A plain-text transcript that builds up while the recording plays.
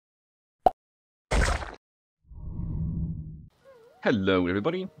Hello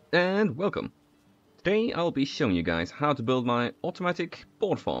everybody, and welcome. Today I'll be showing you guys how to build my Automatic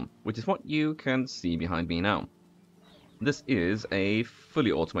Boar Farm, which is what you can see behind me now. This is a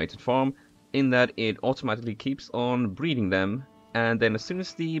fully automated farm, in that it automatically keeps on breeding them, and then as soon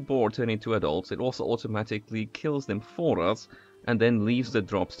as the boar turn into adults, it also automatically kills them for us, and then leaves the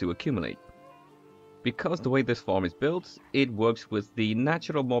drops to accumulate. Because the way this farm is built, it works with the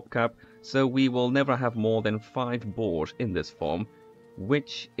natural mob cap, so we will never have more than 5 boars in this farm,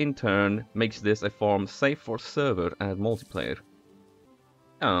 which in turn makes this a farm safe for server and multiplayer.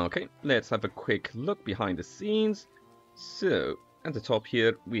 Okay, let's have a quick look behind the scenes. So, at the top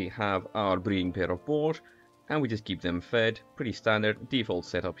here we have our breeding pair of boars, and we just keep them fed, pretty standard, default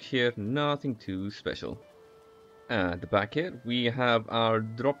setup here, nothing too special. At the back here we have our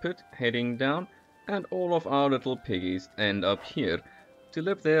drop pit heading down, and all of our little piggies end up here to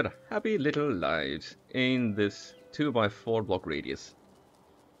live their happy little lives in this 2x4 block radius.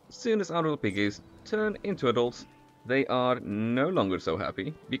 As soon as our little piggies turn into adults, they are no longer so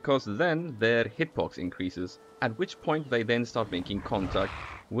happy, because then their hitbox increases, at which point they then start making contact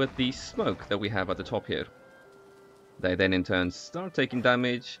with the smoke that we have at the top here. They then in turn start taking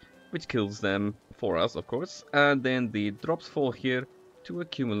damage, which kills them for us of course, and then the drops fall here to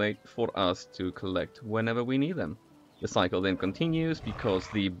accumulate for us to collect whenever we need them. The cycle then continues because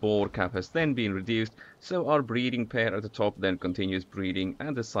the boar cap has then been reduced, so our breeding pair at the top then continues breeding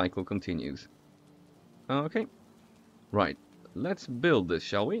and the cycle continues. Okay, right, let's build this,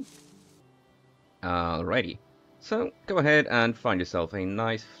 shall we? Alrighty, so go ahead and find yourself a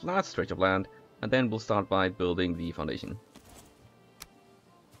nice flat stretch of land, and then we'll start by building the foundation.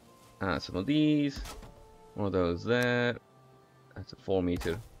 Some of these, one of those there. That's a 4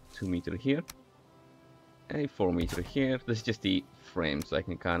 meter, 2 meter here, a 4 meter here. This is just the frame, so I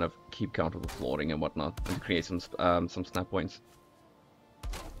can kind of keep count of the flooring and whatnot, and create some snap points.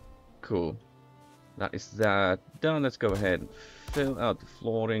 Cool. That is that done. Let's go ahead and fill out the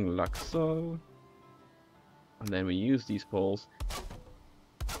flooring like so, and then we use these poles.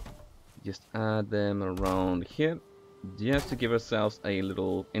 Just add them around here, just to give ourselves a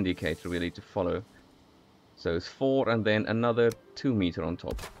little indicator really to follow. So it's 4 and then another 2 meter on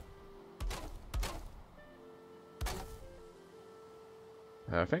top.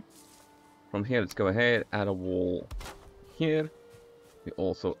 Perfect. From here, let's go ahead, add a wall here. We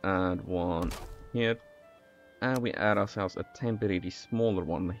also add one here. And we add ourselves a temporary smaller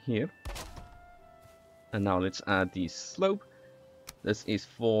one here. And now let's add the slope. This is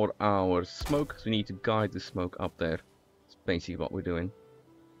for our smoke, so we need to guide the smoke up there. That's basically what we're doing.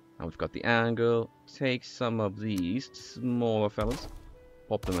 Now we've got the angle, take some of these smaller fellas,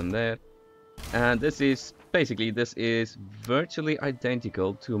 pop them in there, and this is virtually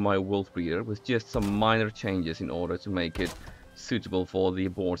identical to my wolf breeder, with just some minor changes in order to make it suitable for the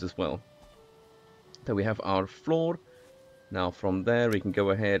boars as well. Then we have our floor. Now from there we can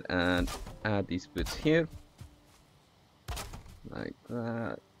go ahead and add these bits here, like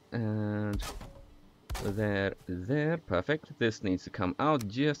that, and there, perfect. This needs to come out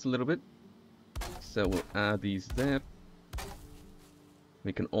just a little bit, so we'll add these there.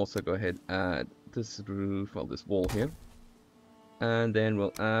 We can also go ahead and add this roof, well, this wall here, and then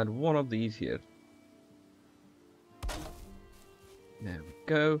we'll add one of these here. There we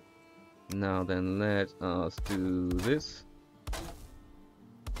go. Now then, let us do this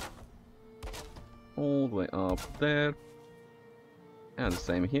all the way up there, and the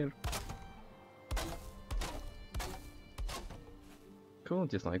same here. Cool,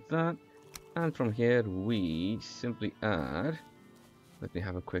 just like that. And from here we simply add, let me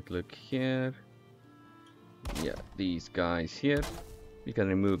have a quick look here. Yeah, these guys here. We can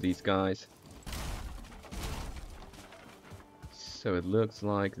remove these guys, so it looks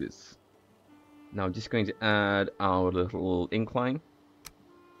like this. Now I'm just going to add our little incline.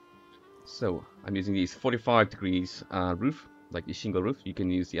 So I'm using these 45 degrees roof, like the shingle roof. You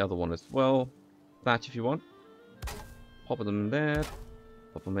can use the other one as well, thatch if you want. Pop them in there.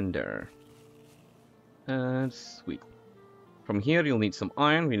 Pop them in there. And sweet. From here you'll need some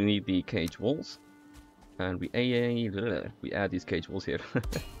iron. We need the cage walls. And we add these cage walls here.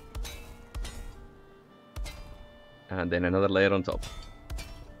 And then another layer on top.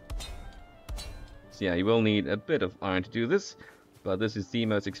 So yeah, you will need a bit of iron to do this, but this is the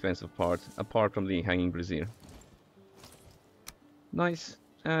most expensive part, apart from the hanging brazier. Nice.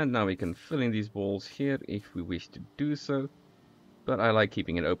 And now we can fill in these walls here if we wish to do so. But I like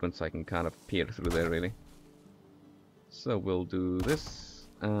keeping it open so I can kind of peer through there really. So we'll do this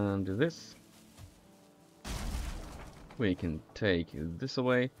and this. We can take this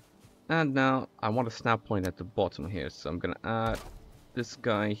away. And now I want a snap point at the bottom here, so I'm gonna add this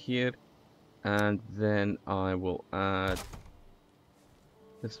guy here, and then I will add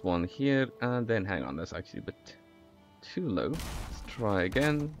this one here, and then hang on, that's actually a bit too low. Let's try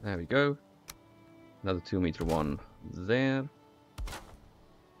again. There we go. Another 2-meter one there.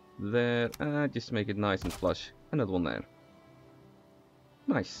 There, and just make it nice and flush. Another one there.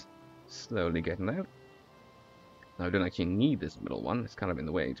 Nice. Slowly getting out. Now I don't actually need this middle one. It's kind of in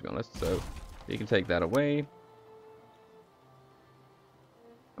the way, to be honest. So you can take that away.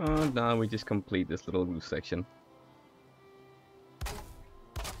 And now we just complete this little roof section.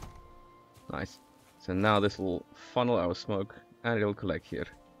 Nice. So now this will funnel our smoke and it'll collect here.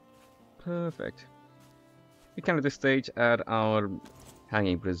 Perfect. We can at this stage add our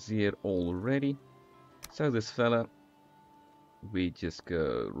hanging brazier already. So this fella, we just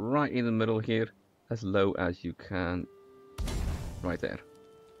go right in the middle here, as low as you can, right there.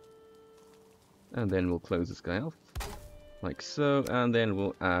 And then we'll close this guy off, like so, and then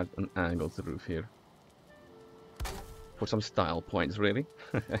we'll add an angle to the roof here. For some style points, really.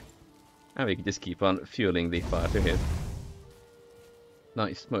 And we can just keep on fueling the fire through here.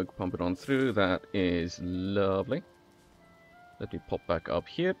 Nice smoke pumping on through, that is lovely. Let me pop back up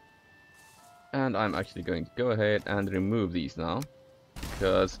here. And I'm actually going to go ahead and remove these now,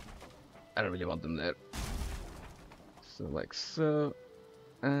 because I don't really want them there. So like so.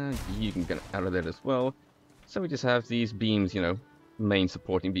 And you can get out of there as well. So we just have these beams, you know, main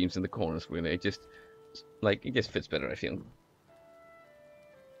supporting beams in the corners, really. It just fits better, I feel.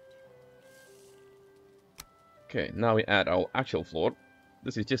 Okay, now we add our actual floor.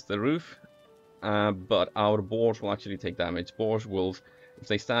 This is just the roof, but our boars will actually take damage. Boars will, if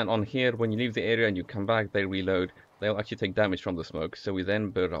they stand on here, when you leave the area and you come back, they reload. They'll actually take damage from the smoke. So we then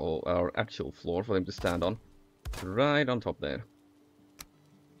build our actual floor for them to stand on, right on top there.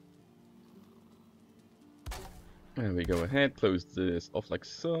 And we go ahead, close this off like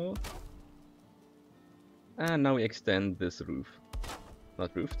so. And now we extend this roof.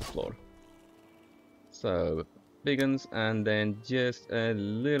 Not roof, the floor. So, big ones, and then just a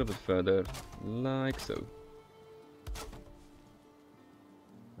little bit further, like so.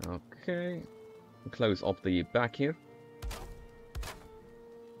 Okay. Close up the back here.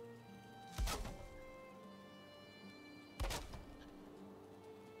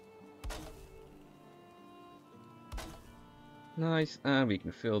 Nice, and we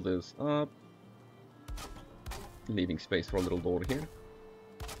can fill this up, leaving space for a little door here.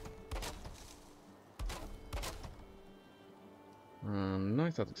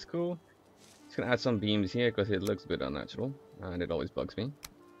 Nice, that looks cool. Just gonna add some beams here because it looks a bit unnatural, and it always bugs me.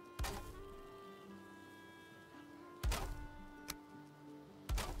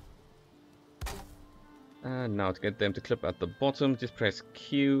 And now to get them to clip at the bottom, just press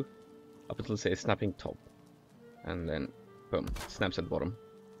Q up until it says snapping top, and then boom, snaps at the bottom.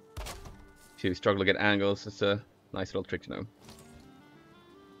 If you struggle to get angles, it's a nice little trick to know.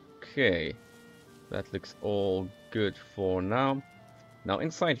 Okay, that looks all good for now. Now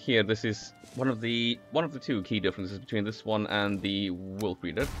inside here, this is one of the two key differences between this one and the Wolf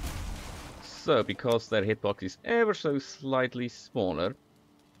Breeder. So because their hitbox is ever so slightly smaller,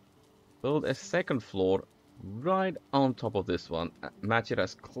 build a second floor right on top of this one. Match it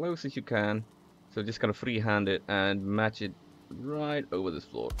as close as you can. So just kind of freehand it and match it right over this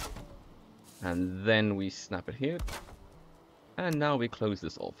floor. And then we snap it here. And now we close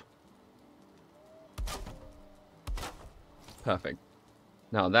this off. Perfect.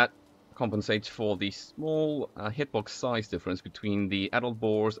 Now that compensates for the small hitbox size difference between the adult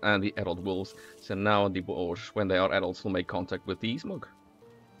boars and the adult wolves. So now the boars, when they are adults, will make contact with the smoke.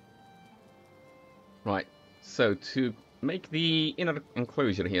 Right, so to make the inner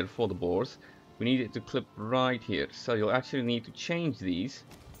enclosure here for the boars, we need it to clip right here. So you'll actually need to change these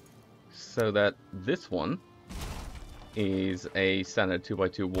so that this one is a standard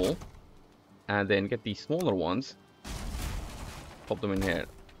 2x2 wall, and then get these smaller ones, pop them in here.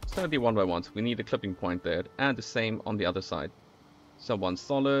 So the 1x1s, we need a clipping point there, and the same on the other side. So one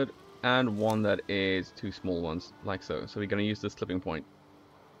solid and one that is two small ones, like so. So we're going to use this clipping point.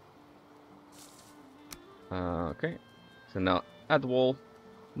 Okay, so now at the wall,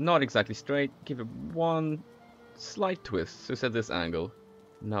 not exactly straight, give it one slight twist, so set this angle.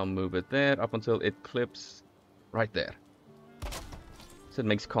 Now move it there up until it clips right there. So it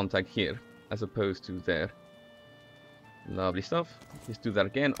makes contact here, as opposed to there. Lovely stuff. Just do that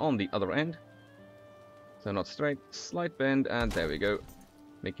again on the other end. So not straight, slight bend, and there we go.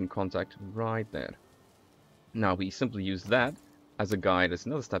 Making contact right there. Now we simply use that as a guide, as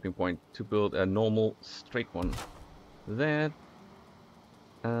another stepping point, to build a normal straight one. There.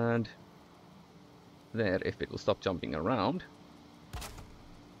 And there, if it will stop jumping around.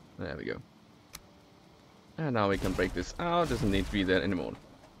 There we go. And now we can break this out, doesn't need to be there anymore.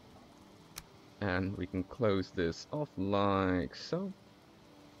 And we can close this off like so.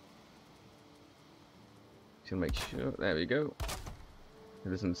 To make sure, there we go. It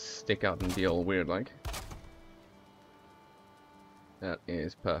doesn't stick out and be all weird like. That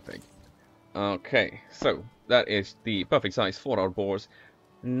is perfect. Okay, so that is the perfect size for our boars.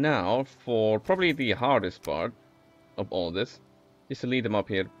 Now, for probably the hardest part of all this, is to lead them up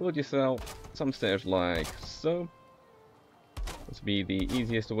here. Build yourself some stairs like so. This will be the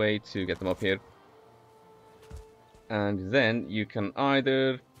easiest way to get them up here. And then you can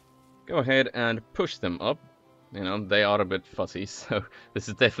either go ahead and push them up. You know, they are a bit fussy, so this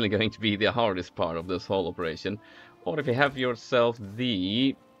is definitely going to be the hardest part of this whole operation. Or if you have yourself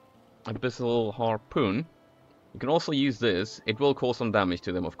the Abyssal Harpoon, you can also use this. It will cause some damage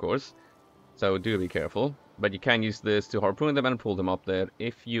to them, of course, so do be careful. But you can use this to harpoon them and pull them up there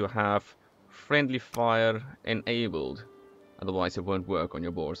if you have friendly fire enabled. Otherwise it won't work on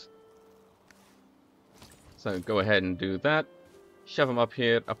your boars. So go ahead and do that. Shove them up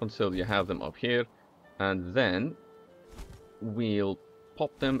here up until you have them up here. And then we'll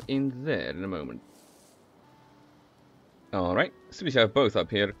pop them in there in a moment. Alright, so we have both up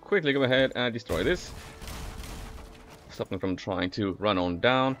here. Quickly go ahead and destroy this. Stop them from trying to run on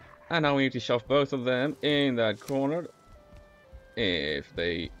down. And now we need to shove both of them in that corner. If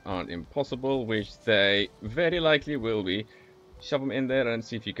they aren't impossible, which they very likely will be. Shove them in there and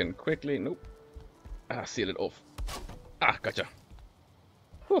see if you can quickly... Nope. Seal it off. Gotcha.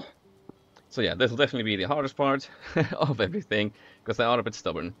 Whew. So yeah, this will definitely be the hardest part of everything, because they are a bit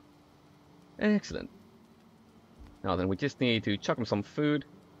stubborn. Excellent. Now then, we just need to chuck them some food.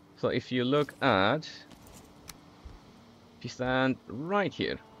 So if you look at... If you stand right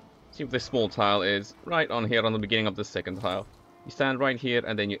here, see what this small tile is, right on here on the beginning of the second tile. You stand right here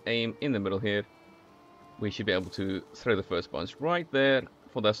and then you aim in the middle here. We should be able to throw the first bunch right there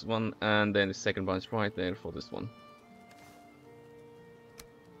for this one, and then the second bunch right there for this one.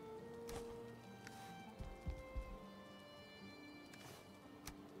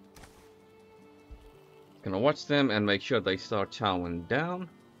 Gonna watch them and make sure they start chowing down.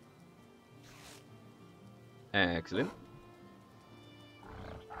 Excellent.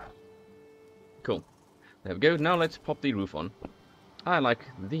 Cool. There we go. Now let's pop the roof on. I like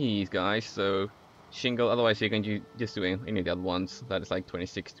these guys, so shingle. Otherwise, you're going to just do any of the other ones. That is like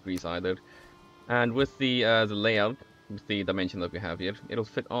 26 degrees either. And with the layout, with the dimension that we have here, it'll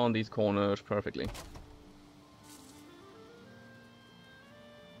fit on these corners perfectly.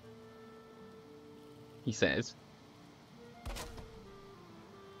 He says.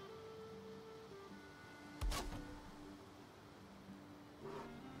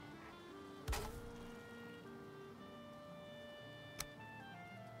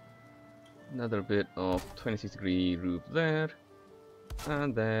 Another bit of 26-degree roof there,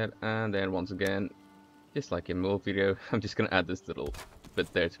 and there, and then once again, just like in the video, I'm just gonna add this little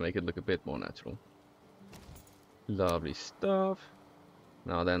bit there to make it look a bit more natural. Lovely stuff.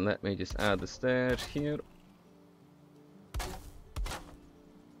 Now then, let me just add the stairs here.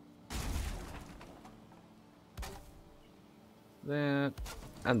 There,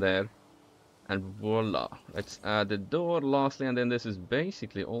 and there, and voila. Let's add the door lastly, and then this is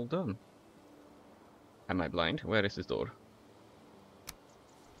basically all done. Am I blind? Where is this door?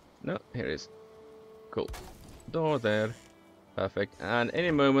 No, here it is. Cool. Door there. Perfect. And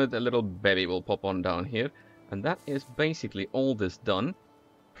any moment a little baby will pop on down here. And that is basically all this done.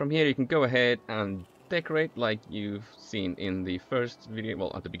 From here you can go ahead and decorate like you've seen in the first video.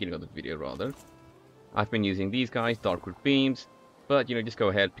 Well, at the beginning of the video rather. I've been using these guys, darkwood beams. But, you know, just go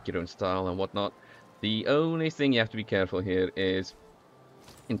ahead, pick your own style and whatnot. The only thing you have to be careful here is,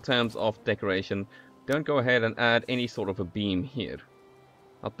 in terms of decoration, don't go ahead and add any sort of a beam here.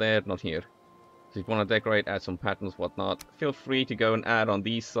 Not there, not here. So if you want to decorate, add some patterns, whatnot, feel free to go and add on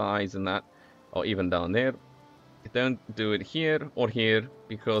these sides and that, or even down there. Don't do it here or here,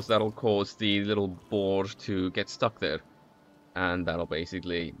 because that'll cause the little boars to get stuck there. And that'll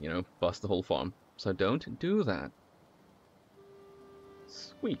basically, you know, bust the whole farm. So don't do that.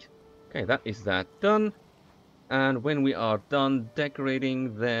 Sweet. Okay, that is that done. And when we are done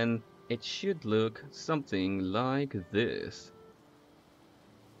decorating, then it should look something like this.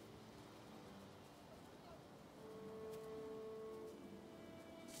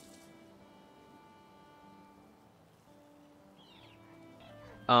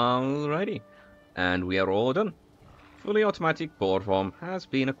 Alrighty, and we are all done. Fully automatic boar farm has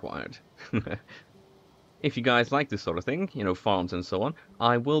been acquired. If you guys like this sort of thing, you know, farms and so on,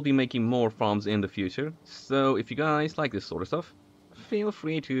 I will be making more farms in the future. So if you guys like this sort of stuff, feel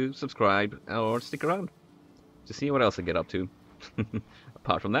free to subscribe or stick around to see what else I get up to.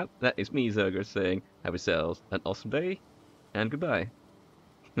 Apart from that, that is me, Zerger, saying have yourselves an awesome day, and goodbye.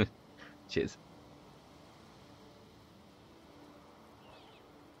 Cheers.